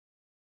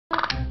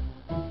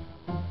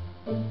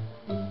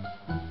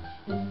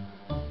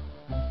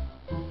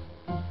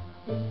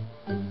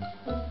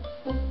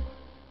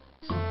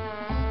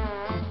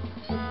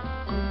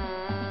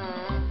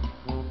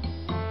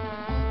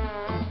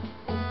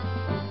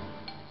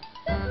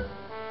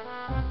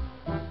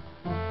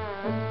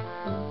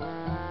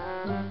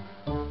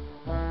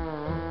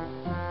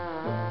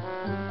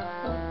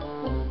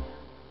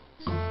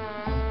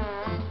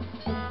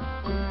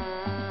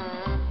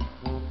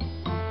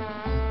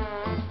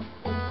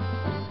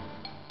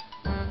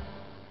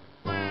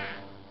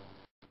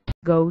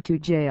Go to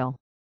jail.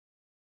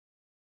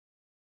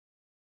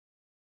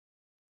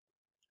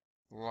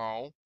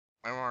 Hello,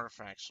 I'm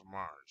Artifacts of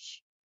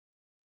Mars.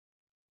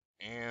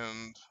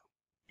 And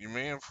you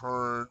may have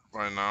heard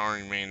by now, or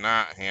you may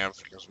not have,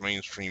 because the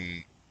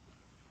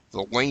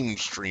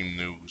lamestream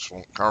news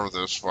won't cover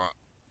this, but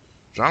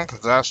John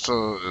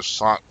Podesta is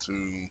thought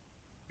to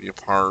be a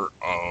part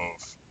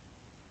of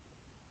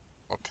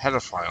a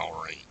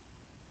pedophile ring.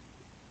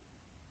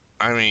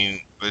 I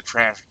mean, they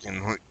traffic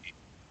in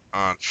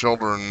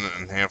children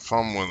and have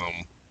fun with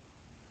them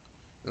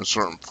in a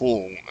certain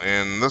pool.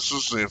 And this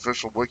is the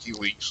official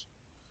WikiLeaks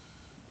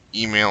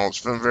email. It's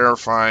been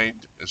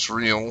verified. It's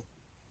real.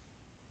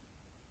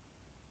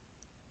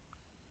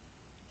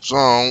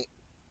 So,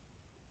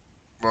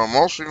 but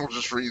most people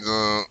just read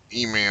the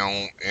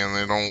email and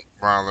they don't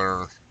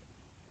bother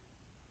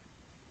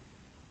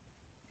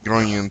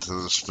going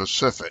into the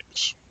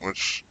specifics,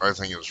 which I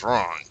think is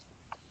wrong.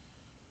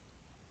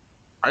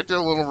 I did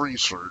a little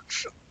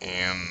research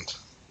and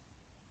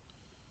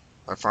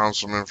I found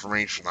some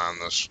information on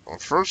this. Well,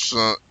 first,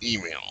 the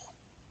email.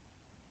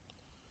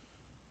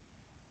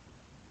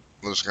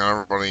 This got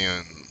everybody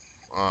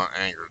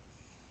angered.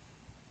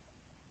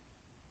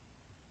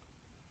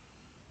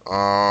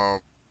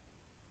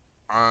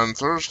 On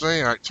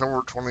Thursday,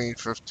 October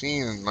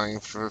 2015 at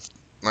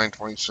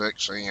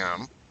 9:26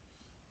 a.m.,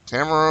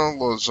 Tamara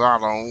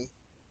Lozado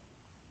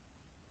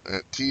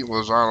at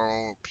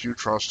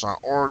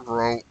tlozado@pewtrust.org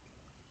wrote,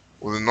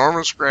 "With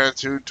enormous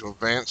gratitude to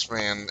Advanced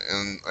Man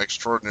and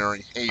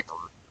Extraordinary Haber,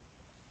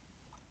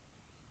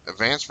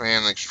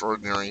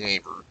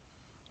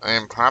 I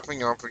am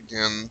popping up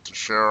again to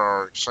share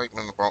our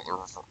excitement about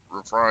the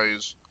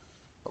reprise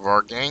of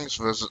our gang's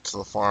visit to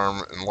the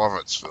farm in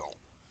Lovettsville."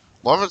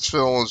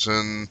 Lovettsville is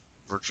in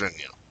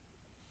Virginia,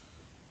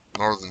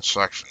 northern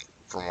section,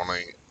 from when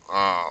I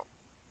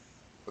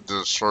did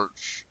a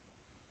search.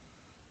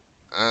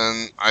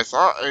 And I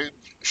thought I'd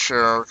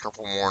share a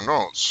couple more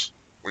notes.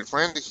 We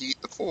plan to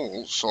heat the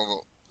pool so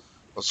that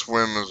a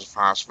swim is a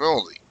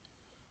possibility.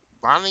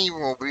 Bonnie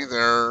will be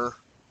there,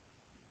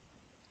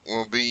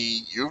 will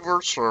be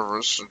Uber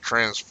service to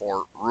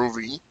transport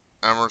Ruby,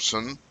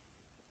 Emerson,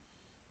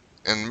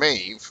 and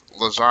Maeve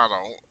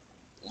Lozado,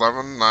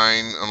 11,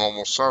 9, and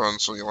almost 7,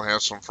 so you'll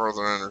have some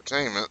further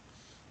entertainment.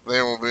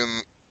 They will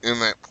be in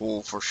that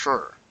pool for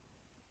sure.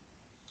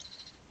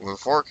 With the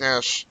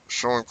forecast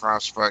showing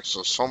prospects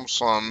of some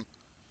sun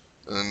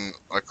and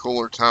a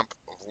cooler temp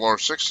of lower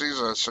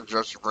 60s, I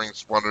suggest you bring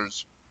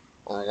sweaters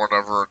or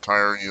whatever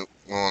attire you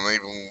will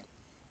enable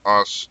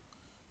us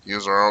to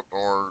use our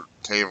outdoor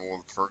table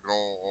with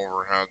pergola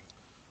overhead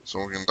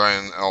so we can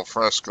dine al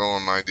fresco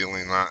and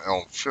ideally not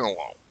al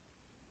chillo.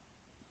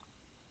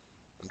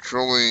 And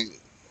truly,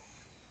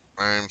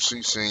 I am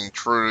ceasing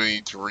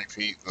Trudy to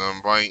repeat the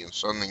invite and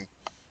sending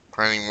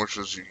planning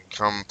wishes you can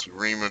come to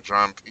Rima,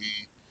 John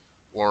P.,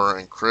 Laura,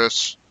 and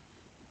Chris.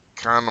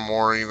 Con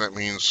amore, that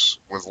means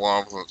with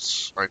love,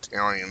 that's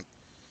Italian.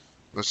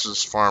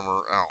 Mrs.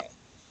 Farmer L.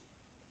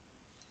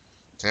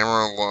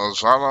 Tamara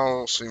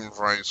Lozado, Senior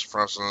Vice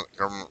President,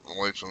 Government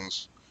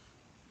Relations,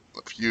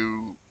 the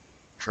Pew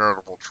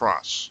Charitable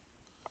Trust.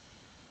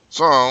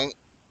 So, I'm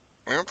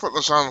going to put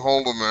this on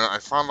hold a minute. I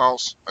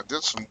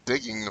did some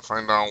digging to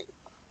find out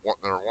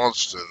what there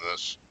was to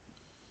this.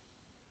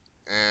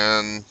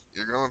 And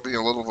you're going to be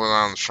a little bit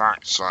on the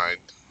shock side.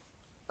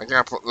 I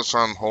got to put this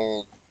on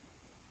hold.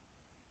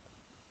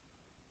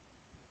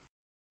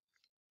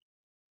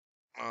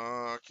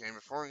 Okay,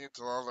 before we get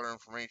to the other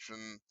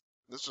information,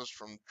 this is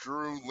from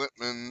Drew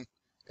Littman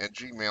at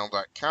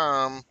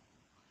gmail.com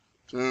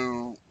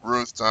to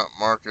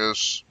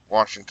Ruth.Marcus,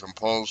 Washington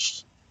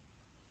Post.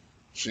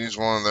 She's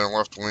one of their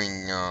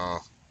left-wing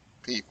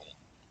people.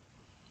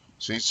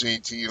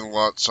 CCT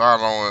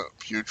Lozado at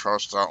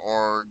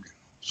pewtrust.org,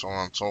 so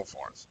on and so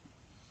forth.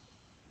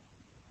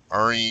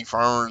 RE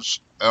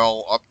Farmers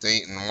L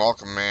update and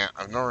welcome, Matt.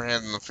 I've never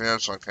had an affair,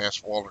 so I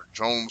passed Walter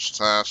Jones'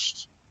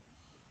 test.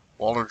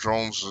 Walter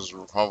Jones is a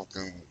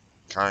Republican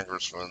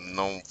congressman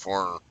known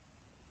for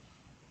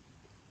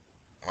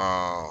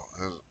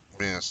his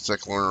being a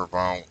stickler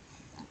about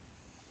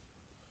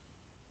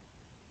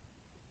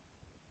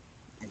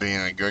being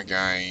a good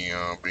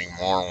guy, being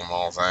moral and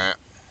all that.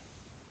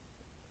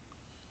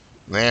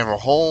 They have a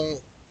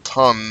whole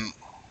ton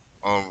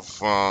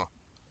of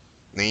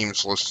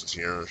names listed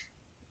here.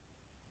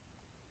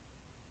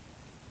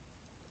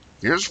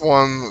 Here's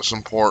one that's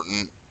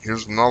important.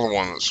 Here's another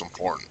one that's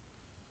important.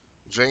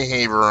 Jay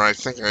Haber, I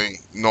think I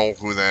know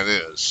who that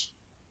is.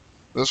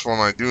 This one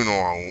I do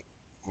know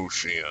who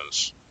she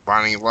is.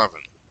 Bonnie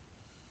Levin.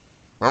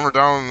 Remember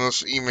down in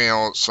this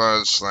email it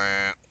says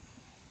that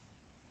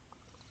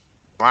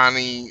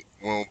Bonnie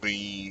will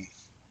be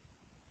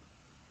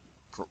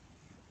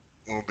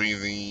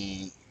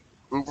the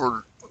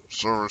Uber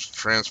service to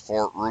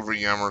transport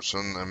Ruby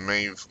Emerson and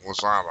Maeve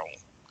Lozado,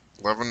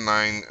 11,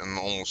 9, and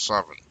almost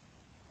 7.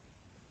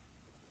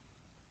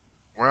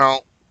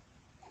 Well,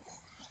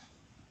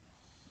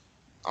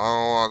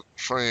 I'll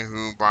show you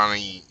who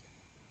Bonnie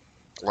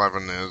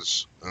Levin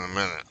is in a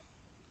minute.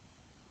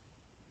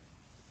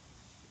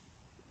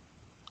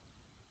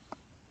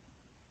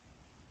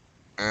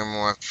 And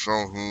we'll have to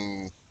show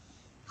who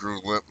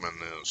Drew Lippman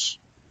is.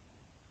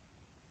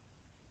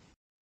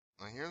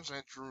 Now here's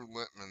that Drew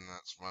Lippman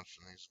that's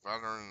mentioned. He's a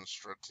veteran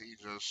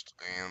strategist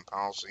and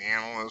policy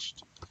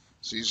analyst,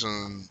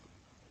 seasoned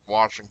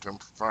Washington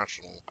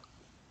professional.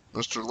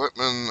 Mr.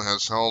 Lippman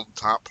has held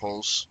top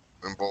posts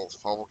in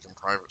both public and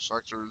private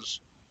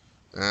sectors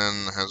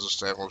and has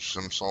established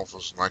himself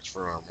as an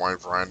expert on a wide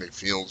variety of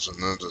fields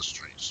and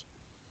industries,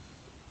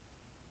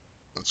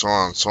 and so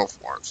on and so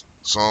forth.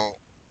 So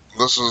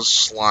this is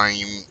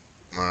slime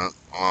that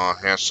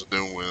has to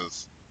do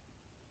with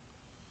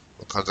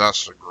the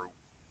Podesta Group.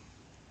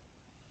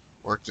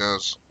 Worked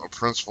as a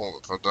principal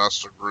at the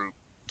Podesta Group,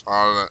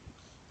 taught at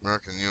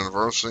American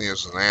University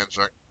as an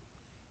adjunct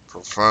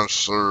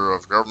professor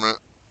of government.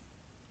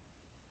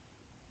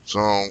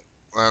 So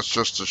that's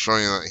just to show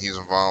you that he's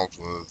involved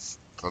with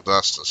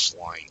Podesta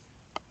slime.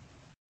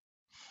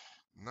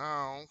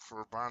 Now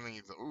for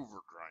Bonnie the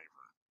Uber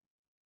driver.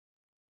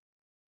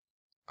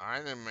 I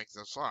didn't make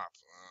this up.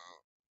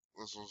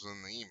 This was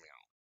in the email.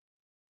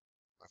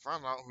 I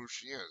found out who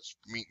she is.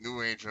 Meet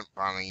new agent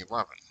Bonnie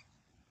Levin.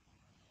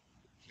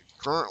 She's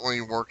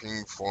currently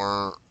working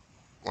for,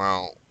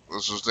 well,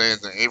 this is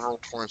dated April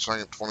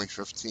 22nd,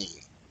 2015.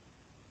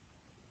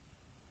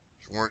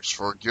 She works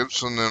for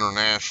Gibson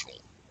International.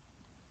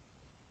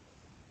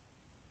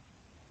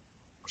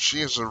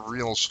 She is a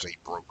real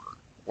estate broker.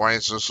 Why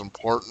is this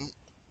important?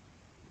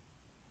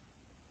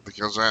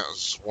 Because that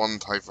is one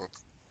type of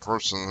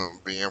person that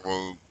would be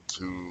able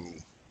to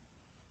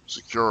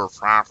secure a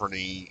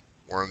property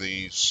where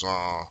these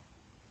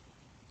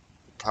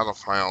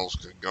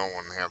pedophiles could go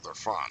and have their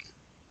fun.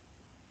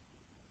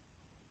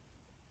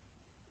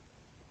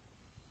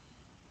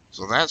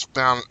 So that's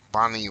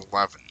Bonnie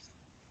Levin.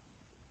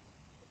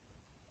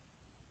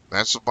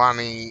 That's the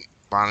Bonnie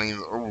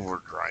the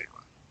Uber driver.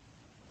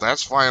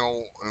 That's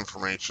vital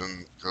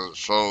information because it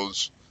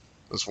shows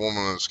this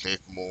woman is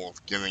capable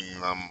of getting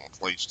them a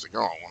place to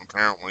go. And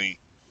apparently,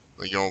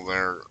 they go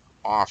there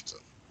often.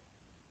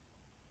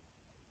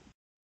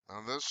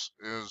 Now, this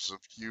is a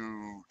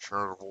Pew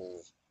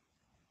charitable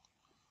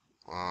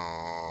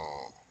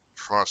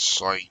trust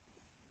site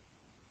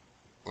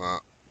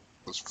that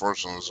this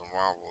person is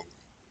involved with,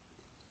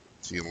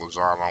 T.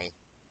 Lozado,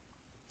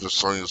 just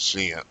so you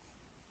see it.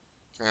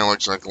 Kind of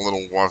looks like a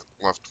little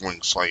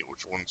left-wing site,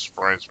 which wouldn't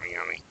surprise me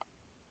any.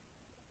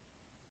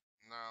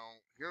 Now,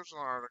 here's an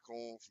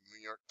article from the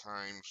New York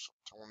Times,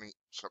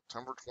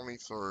 September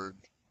 23rd,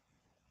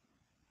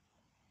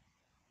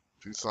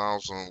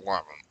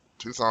 2001.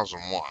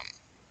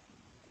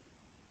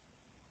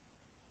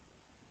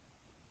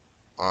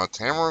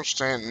 Tamara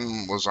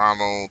Stanton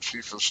Lozano,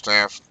 Chief of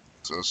Staff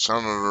to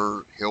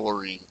Senator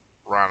Hillary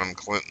Rodham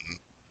Clinton.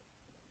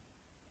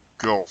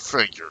 Go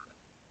figure.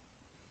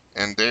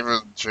 And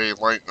David J.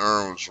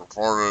 Leitner was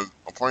reported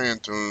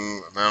appointed to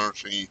an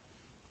Energy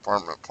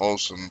Department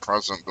post in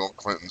President Bill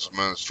Clinton's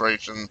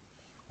administration,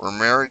 were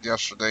married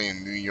yesterday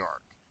in New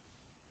York.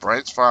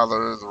 Bride's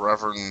father, the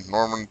Reverend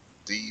Norman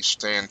D.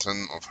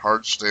 Stanton of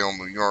Hartsdale,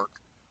 New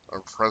York, a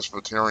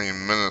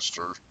Presbyterian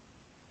minister,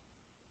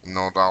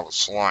 no doubt a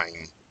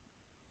slime,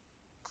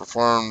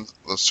 performed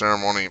the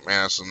ceremony at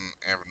Madison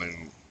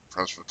Avenue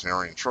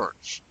Presbyterian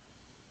Church.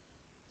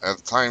 At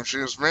the time she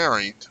was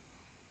married,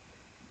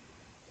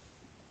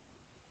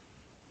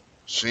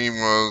 she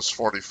was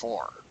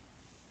 44.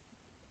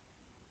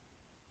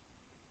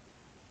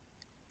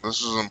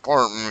 This is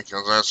important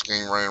because that's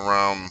getting right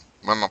around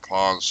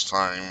menopause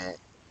time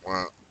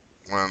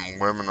when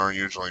women are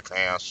usually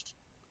past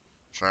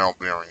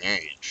childbearing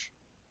age.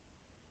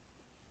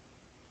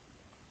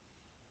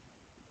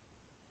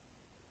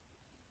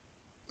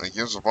 It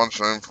gives a bunch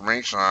of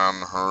information on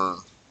her.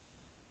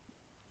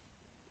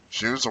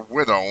 She was a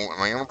widow,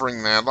 and I'm going to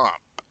bring that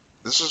up.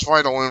 This is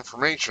vital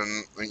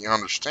information that you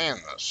understand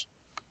this.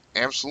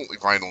 Absolutely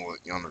vital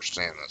that you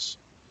understand this.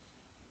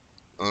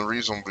 And the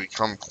reason will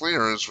become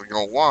clear as we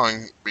go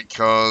along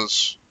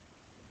because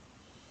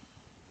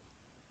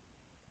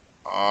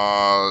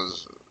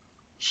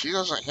she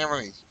doesn't have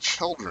any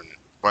children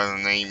by the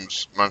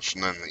names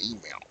mentioned in the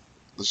email.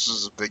 This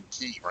is a big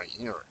key right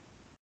here.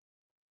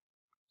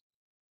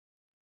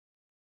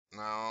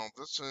 Now,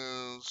 this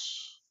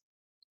is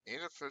 8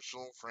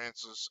 official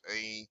Francis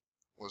A.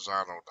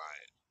 Lozado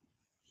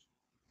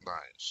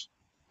dies.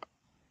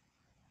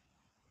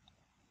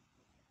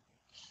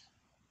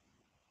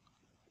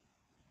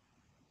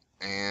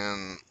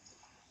 And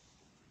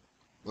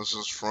this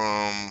is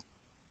from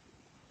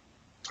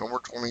October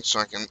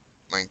 22nd,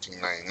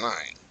 1999.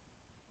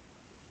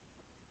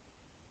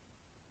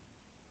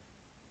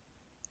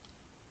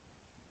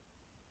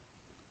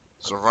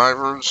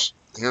 Survivors,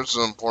 here's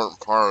the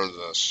important part of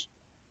this.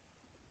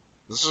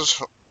 This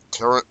is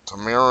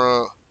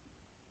Tamara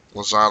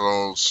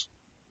Lozado's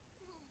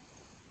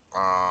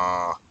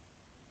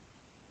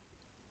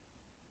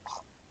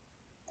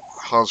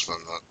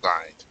husband that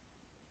died.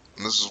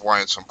 And this is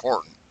why it's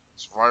important.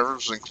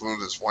 Survivors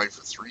include his wife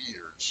of 3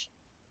 years,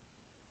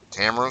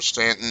 Tamara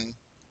Stanton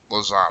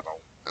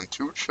Lozado, and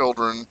 2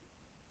 children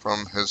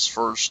from his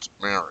first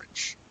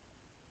marriage.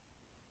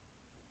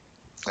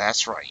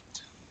 That's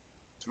right.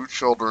 2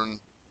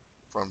 children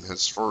from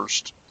his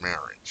first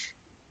marriage.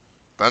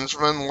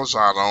 Benjamin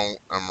Lozado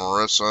and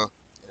Marissa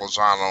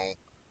Lozado,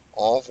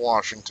 all of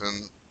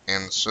Washington,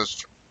 and a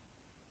sister.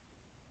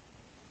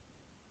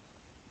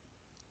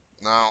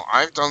 Now,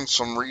 I've done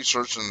some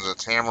research into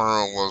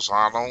Tamara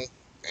Lozado,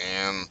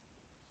 and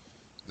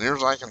near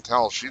as I can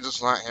tell, she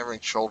does not have any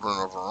children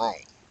of her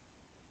own.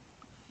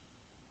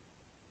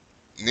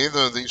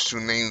 Neither of these 2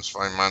 names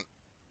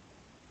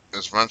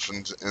is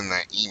mentioned in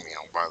that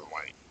email, by the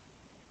way.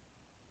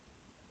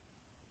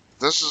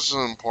 This is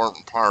an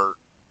important part.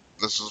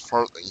 This is the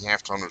part that you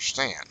have to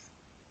understand.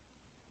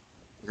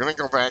 We're going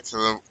to go back to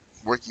the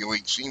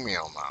WikiLeaks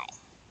email now.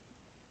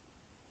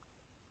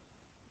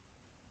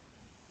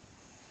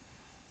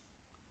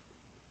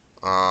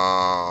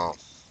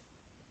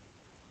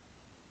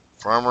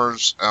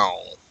 Farmers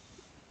L.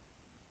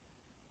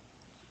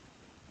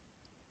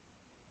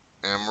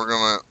 And we're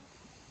going to...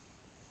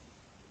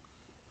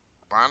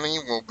 Bonnie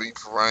will be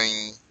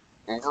providing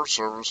Uber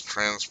service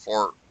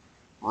transport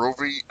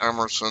Ruby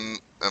Emerson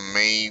and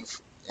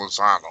Maeve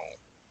Lozano.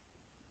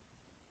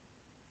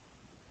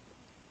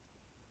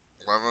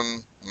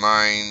 11,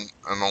 9,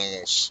 and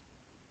almost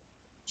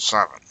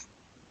 7.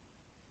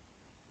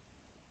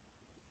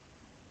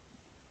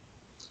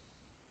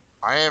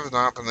 I have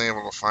not been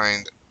able to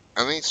find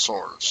any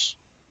source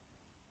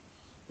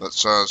that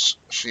says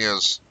she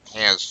has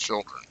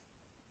children.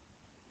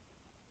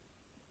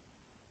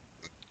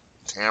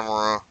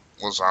 Tamara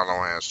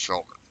Lozado has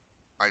children.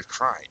 I've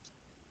tried.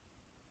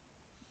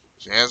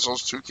 She has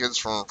those 2 kids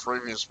from her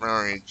previous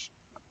marriage,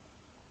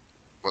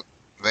 but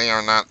they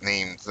are not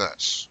named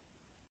this.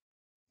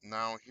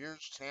 Now,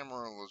 here's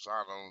Tamara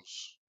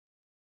Lozado's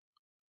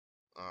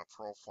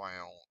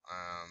profile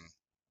on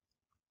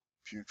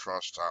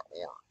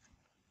pewtrust.org.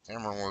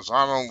 Tamara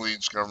Lozado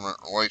leads government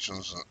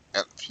relations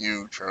at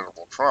Pew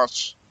Charitable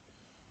Trusts.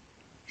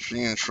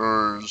 She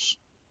ensures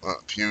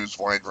that Pew's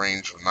wide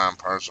range of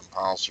nonpartisan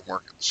policy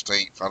work at the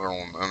state,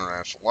 federal, and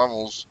international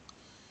levels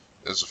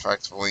is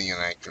effectively and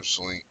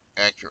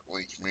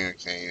accurately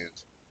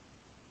communicated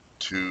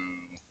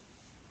to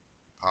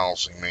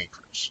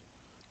policymakers.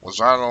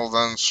 Lozado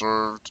then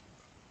served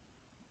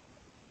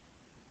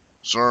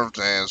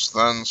as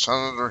then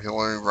Senator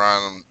Hillary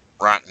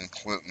Rodham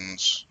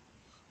Clinton's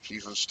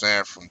chief of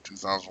staff from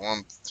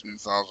 2001 to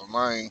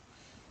 2009.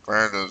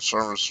 Prior to his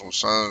service with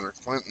Senator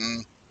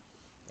Clinton,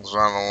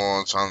 Lozado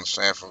was on the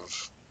staff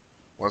of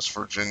West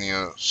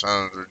Virginia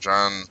Senator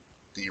John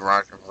D.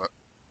 Rockefeller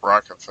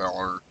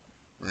for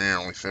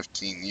nearly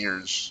 15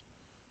 years,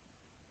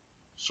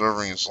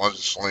 serving as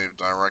legislative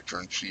director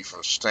and chief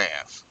of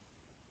staff.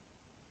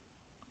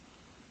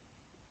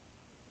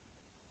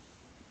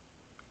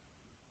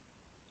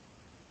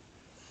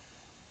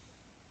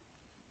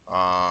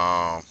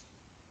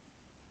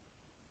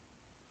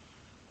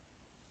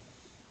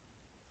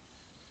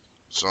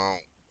 So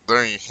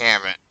there you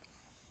have it.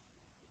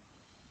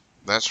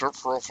 That's her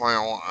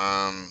profile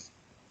on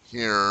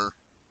here.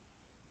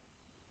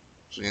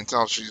 So you can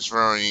tell she's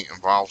very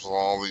involved with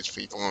all these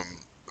people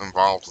and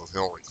involved with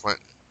Hillary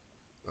Clinton.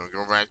 Now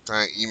go back to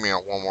that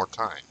email one more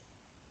time.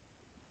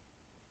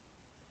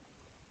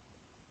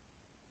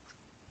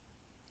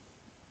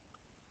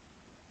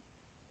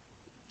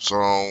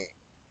 So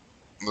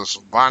this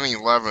Bonnie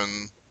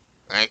Levin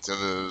acted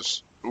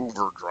as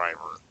Uber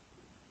driver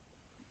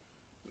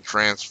to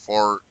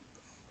transport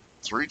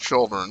 3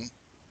 children,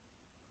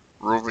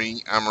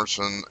 Ruby,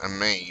 Emerson, and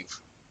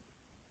Maeve.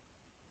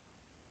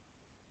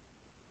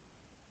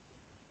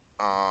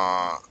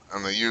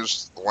 And they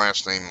used the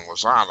last name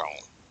Lozado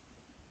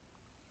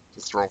to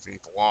throw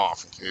people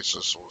off in case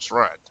this was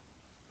read.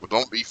 But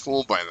don't be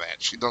fooled by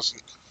that. She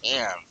doesn't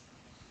have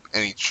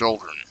any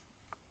children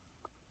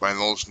by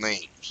those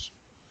names.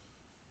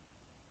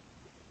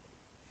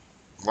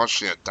 Unless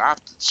she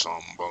adopted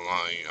some, but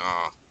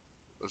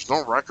there's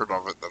no record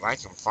of it that I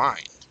can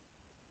find.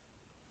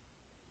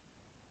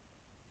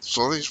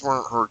 So these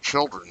weren't her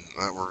children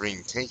that were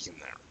being taken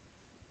there.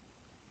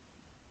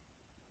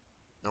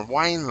 Now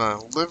why in the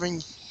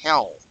living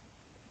hell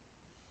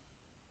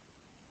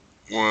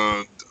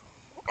would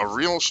a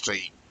real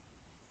estate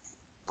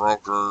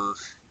broker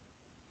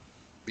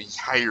be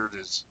hired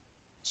as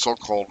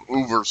so-called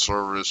Uber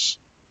service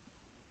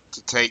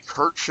to take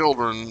her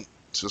children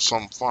to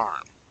some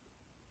farm?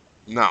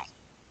 No.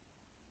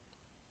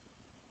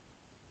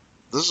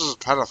 This is a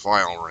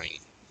pedophile ring.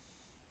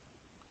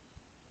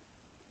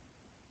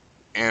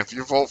 And if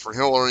you vote for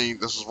Hillary,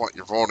 this is what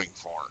you're voting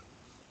for.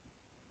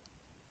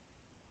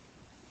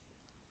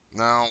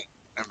 Now,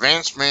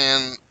 advanced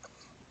man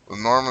with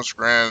enormous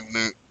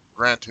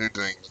gratitude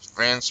to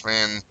advanced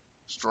man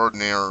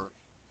extraordinaire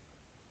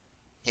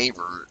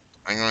Haber,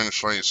 I'm going to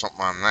show you something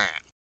on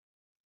that.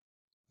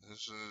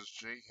 This is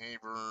Jay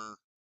Haber.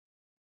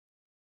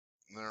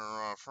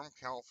 They're from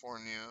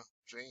California.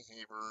 Jay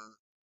Haber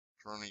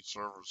Attorney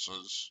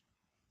Services,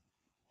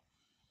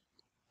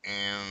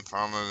 and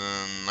founded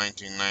in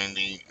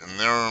 1990, and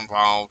they're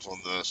involved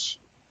with this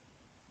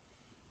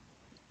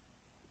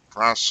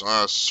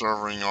process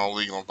serving all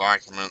legal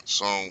documents.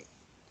 So,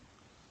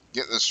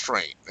 get this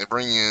straight. They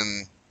bring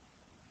in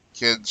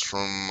kids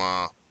from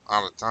out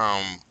of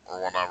town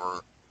or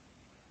whatever,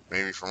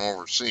 maybe from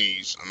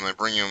overseas, and they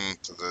bring them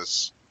to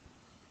this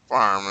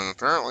farm, and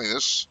apparently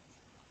this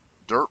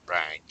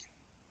dirtbag,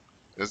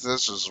 if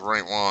this is the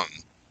right one,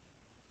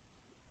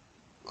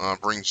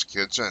 brings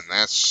kids in.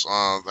 That's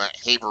that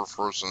Haber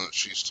person that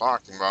she's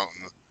talking about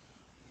in the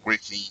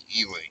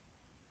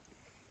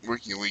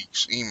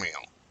WikiLeaks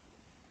email.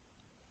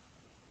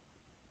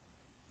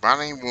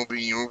 Bonnie will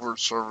be Uber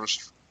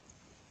serviced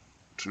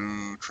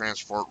to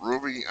transport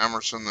Ruby,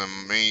 Emerson,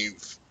 and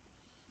Maeve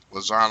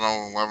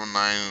Lozado, 11,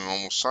 9, and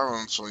almost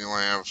 7, so you'll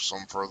have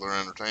some further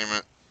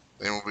entertainment.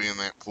 They will be in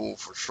that pool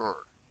for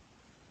sure.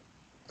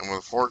 And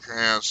with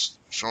forecasts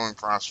showing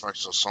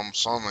prospects of some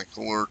sun and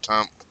cooler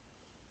temp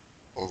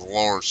of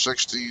lower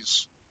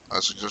 60s,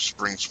 I suggest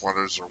bring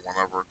sweaters or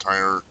whatever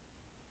attire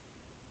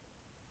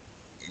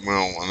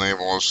will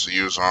enable us to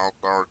use an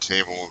outdoor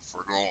table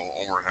for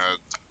going overhead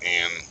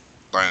and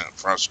dine at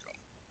fresco.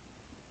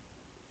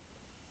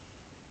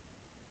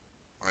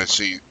 I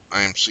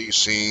am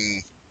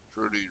CCing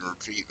Trudy to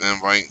repeat the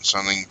invite and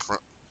sending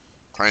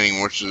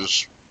pining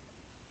wishes.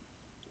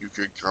 You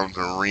could come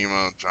to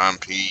Rima, John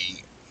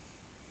P.,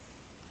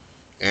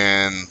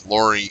 and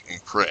Lori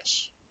and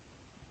Chris.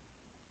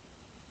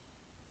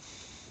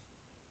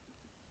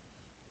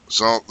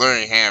 So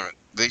there you have it.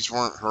 These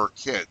weren't her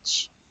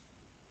kids.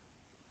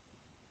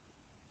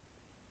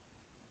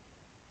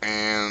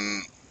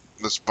 And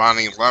this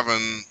Bonnie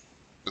Levin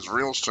is a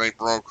real estate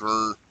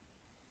broker,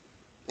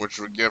 which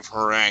would give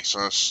her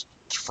access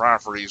to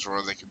properties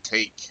where they could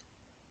take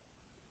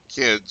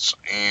kids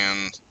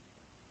and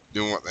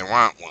do what they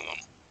want with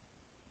them.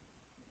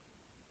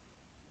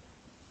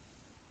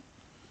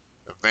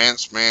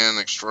 Advanced man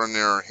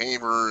extraordinaire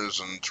Haber is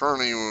an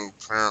attorney who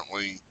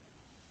apparently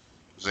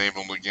is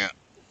able to get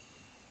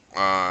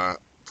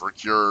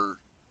procure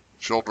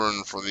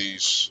children for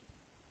these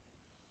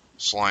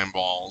slime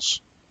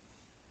balls.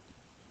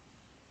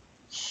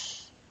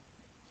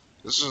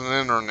 This is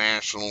an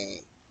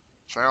international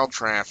child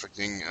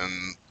trafficking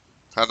and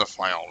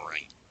pedophile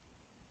ring.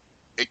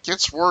 It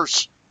gets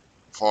worse,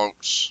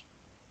 folks.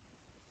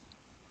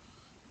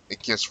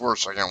 It gets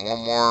worse. I got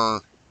one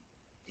more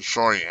to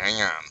show you.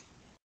 Hang on.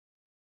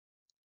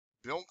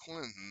 Bill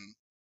Clinton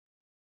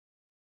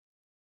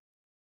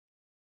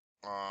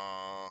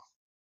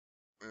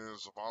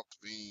is about to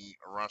be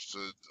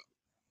arrested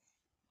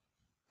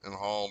and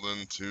hauled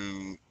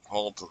to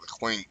the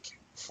clink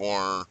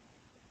for,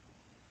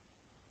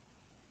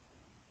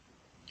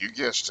 you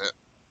guessed it,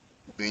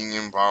 being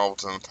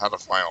involved in a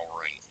pedophile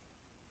ring.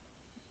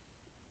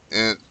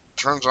 It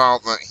turns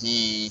out that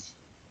he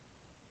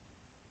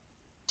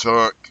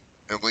took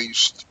at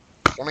least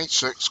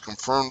 26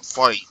 confirmed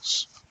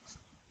flights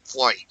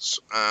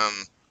on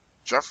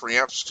Jeffrey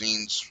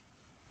Epstein's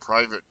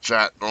private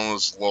jet known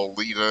as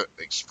Lolita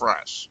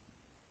Express.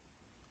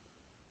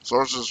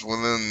 Sources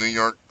within New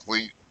York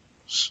Police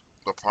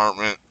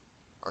Department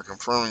are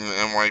confirming the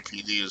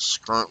NYPD is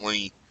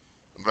currently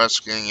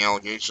investigating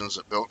allegations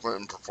that Bill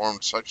Clinton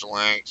performed sexual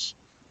acts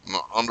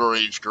on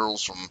underage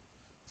girls from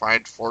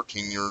 5 to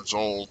 14 years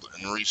old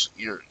in recent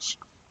years.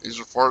 These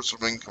reports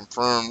have been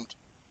confirmed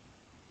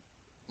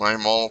by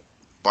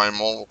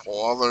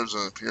multiple others,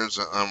 and it appears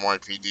that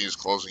NYPD is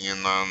closing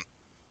in on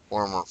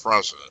former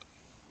president.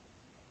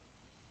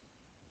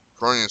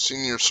 According to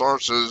senior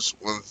sources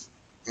within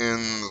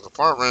the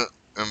department,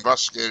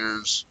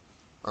 investigators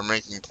are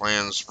making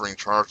plans to bring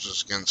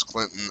charges against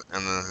Clinton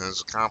and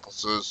his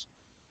accomplices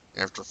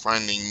after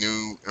finding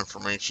new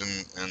information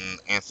in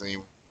Anthony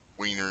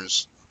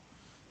Weiner's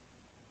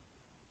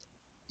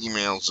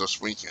emails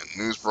this weekend.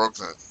 News broke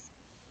that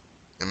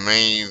in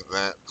May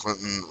that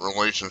Clinton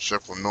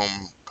relationship with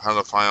known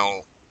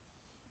pedophile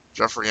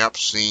Jeffrey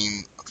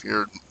Epstein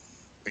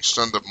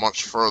extended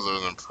much further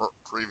than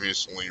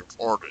previously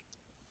reported.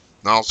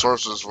 Now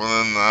sources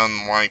within the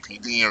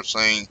NYPD are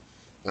saying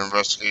their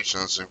investigation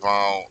is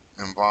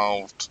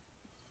involved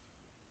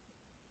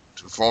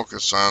to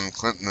focus on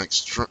Clinton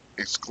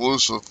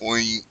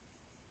exclusively,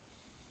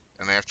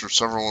 and after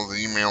several of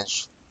the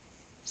emails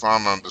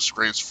found on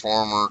disgraced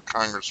former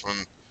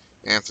Congressman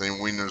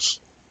Anthony Weiner's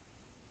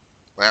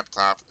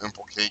laptop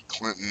implicate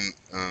Clinton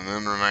in an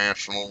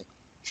international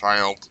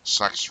child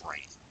sex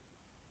ring.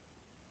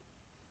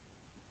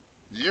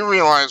 Do you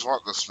realize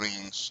what this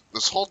means?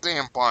 This whole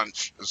damn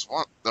bunch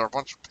they're a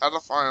bunch of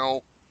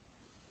pedophiles,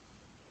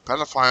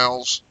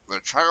 they're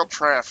child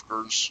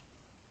traffickers,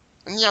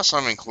 and yes,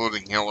 I'm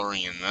including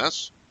Hillary in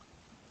this.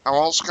 What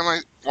else can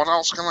I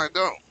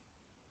do?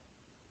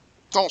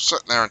 Don't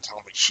sit there and tell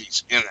me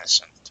she's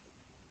innocent.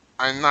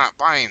 I'm not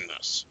buying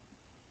this.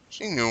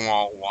 She knew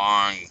all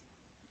along.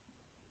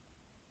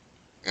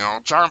 You know,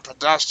 John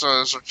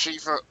Podesta is her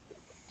chief of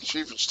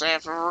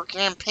staff of her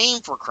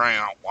campaign, for crying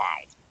out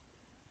loud.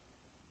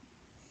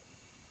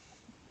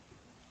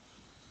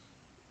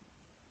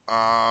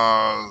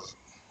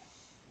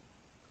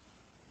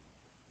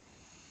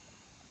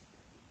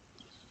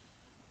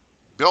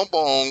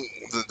 Bilbo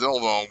the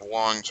dildo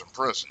belongs in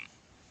prison.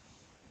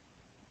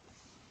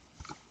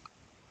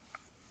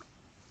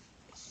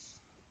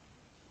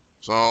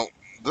 So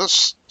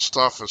this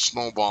stuff is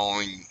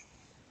snowballing.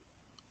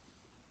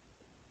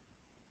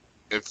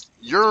 If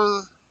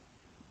you're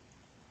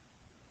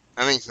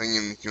anything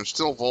and you can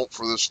still vote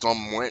for this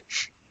dumb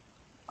witch,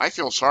 I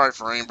feel sorry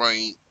for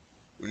anybody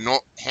who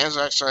has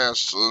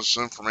access to this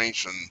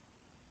information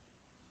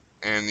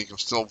and you can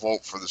still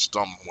vote for this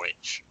dumb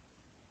witch.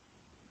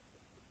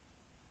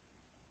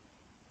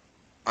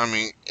 I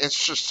mean,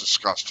 it's just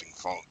disgusting,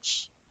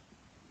 folks.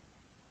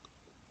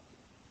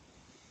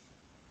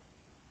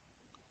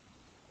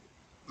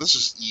 This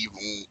is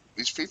evil.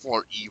 These people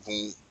are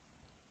evil.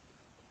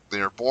 They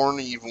are born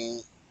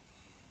evil.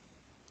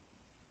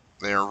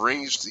 They are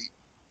raised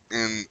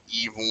in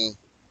evil,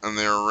 and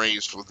they are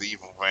raised with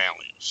evil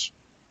values.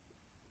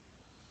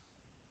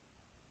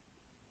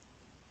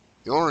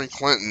 Hillary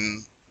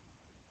Clinton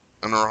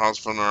and her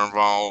husband are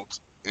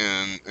involved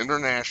in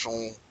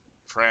international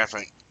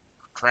trafficking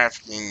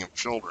of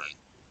children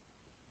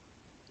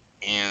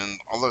and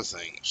other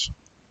things.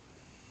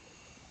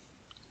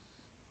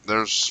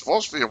 There's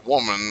supposed to be a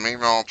woman,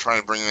 maybe I'll try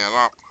to bring that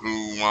up,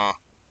 who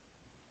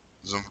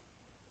is a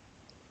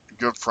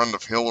good friend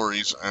of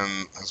Hillary's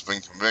and has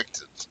been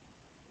convicted.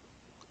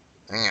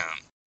 Hang on.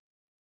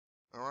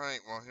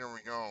 Alright, well, here we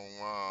go.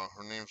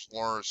 Her name's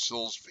Laura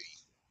Silsby.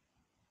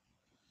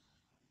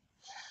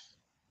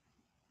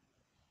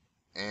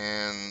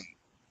 And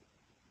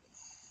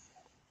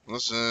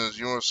this is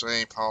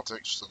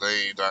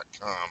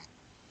USAPoliticsToday.com,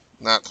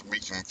 not to be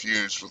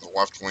confused with the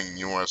left-wing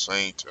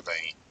USA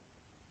Today.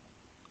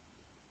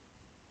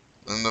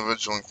 The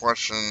individual in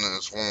question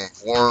is one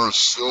of Laura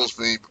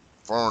Silsby,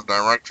 former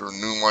director of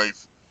New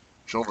Life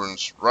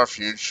Children's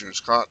Refuge, who was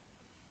caught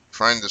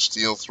trying to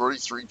steal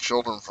 33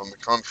 children from the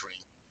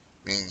country,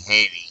 being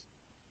Haiti,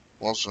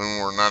 most of whom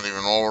were not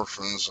even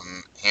orphans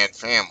and had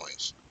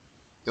families.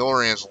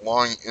 Hillary has a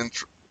long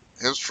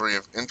history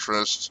of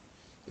interest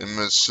in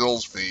Ms.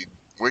 Silsby.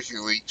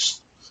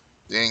 WikiLeaks,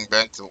 dating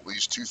back to at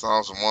least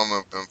 2001,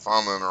 have been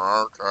found in her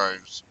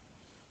archives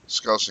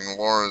discussing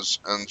Laura's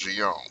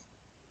NGO.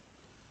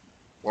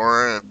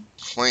 Laura had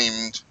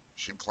claimed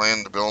she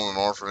planned to build an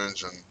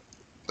orphanage in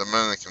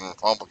Dominican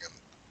Republic.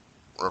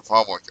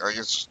 I guess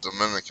it's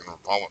Dominican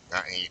Republic,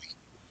 not Haiti.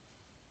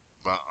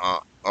 But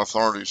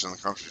authorities in the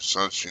country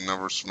said she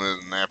never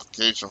submitted an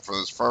application for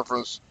this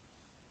purpose.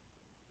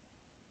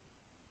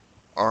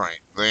 Alright,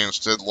 they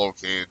instead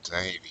located to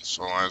Haiti,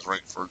 so I was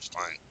right first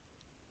time.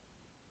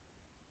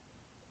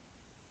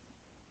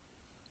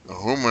 Now,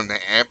 Huma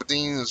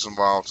Abedin is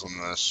involved in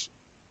this.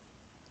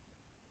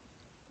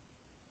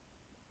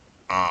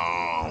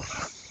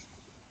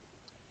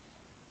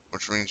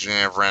 Which means you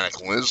have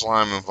radical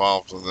Islam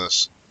involved with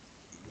this.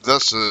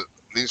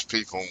 These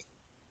people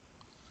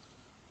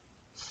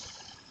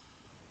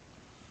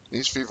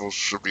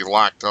should be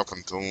locked up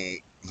until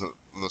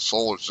the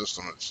solar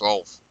system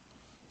itself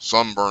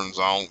sunburns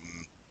out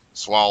and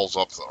swallows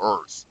up the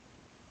earth.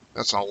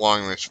 That's how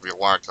long they should be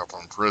locked up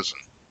in prison.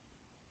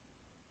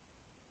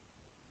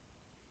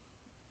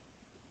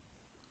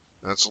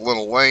 That's a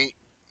little late.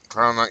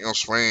 Probably not going to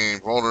sway any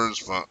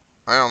voters, but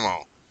I don't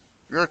know.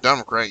 If you're a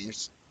Democrat, you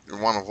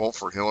want to vote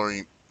for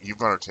Hillary, you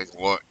better take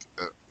a look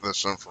at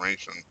this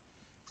information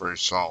for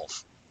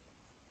yourself.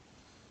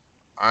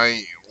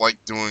 I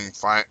like doing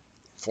 4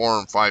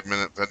 and 5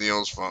 minute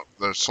videos, but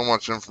there's so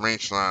much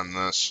information on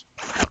this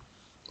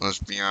that's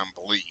beyond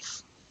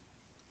belief.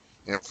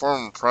 You have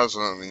former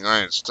president of the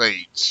United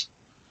States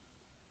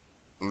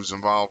who's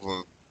involved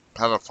with a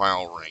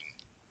pedophile ring.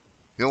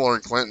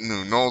 Hillary Clinton,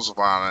 who knows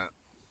about it.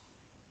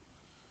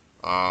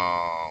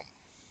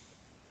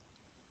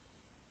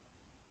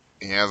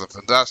 You have the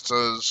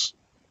Podestas.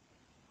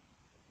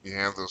 You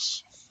have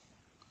this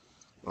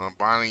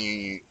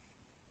Bonnie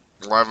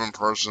Levin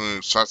person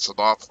who sets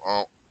up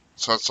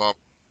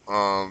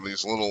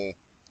these little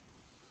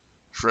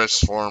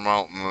trysts for him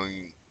out in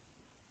the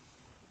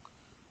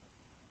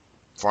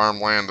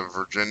farmland of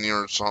Virginia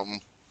or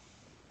something.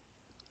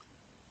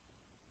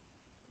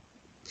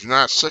 If you're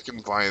not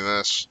sickened by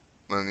this,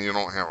 then you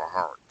don't have a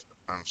heart.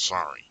 I'm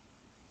sorry.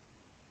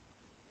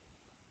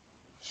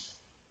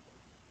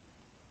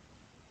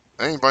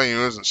 Anybody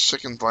who isn't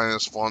sickened by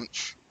this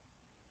bunch,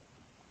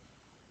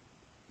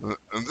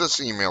 and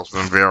this email's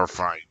been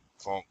verified,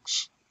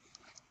 folks.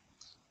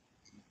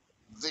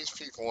 These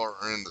people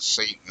are into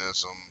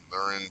Satanism.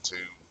 They're into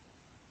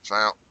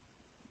child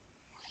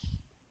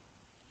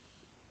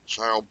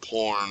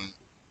porn,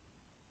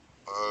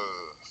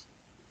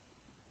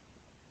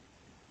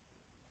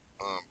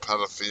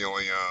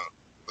 pedophilia.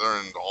 They're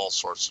into all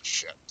sorts of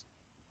shit.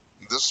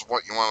 This is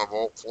what you want to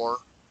vote for?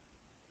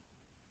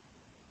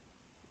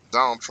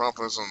 Donald Trump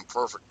isn't a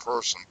perfect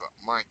person, but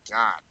my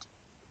God,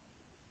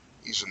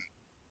 he's an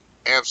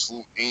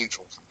absolute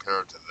angel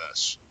compared to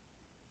this.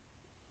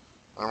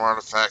 I'm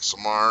Artifacts of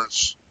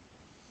Mars.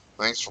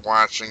 Thanks for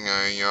watching.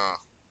 I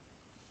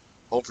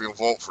hope you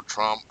vote for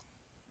Trump.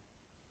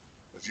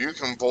 If you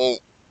can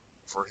vote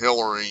for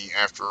Hillary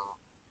after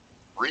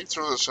Read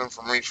through this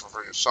information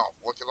for yourself.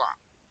 Look it up.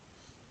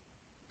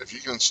 If you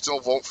can still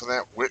vote for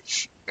that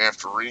witch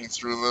after reading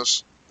through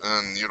this,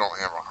 then you don't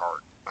have a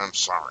heart. I'm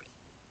sorry.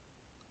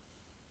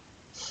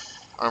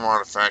 I'm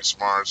Artifacts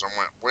Mars. I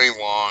went way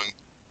long,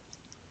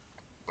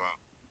 but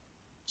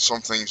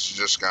some things you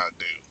just gotta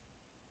do.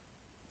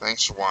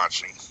 Thanks for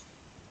watching.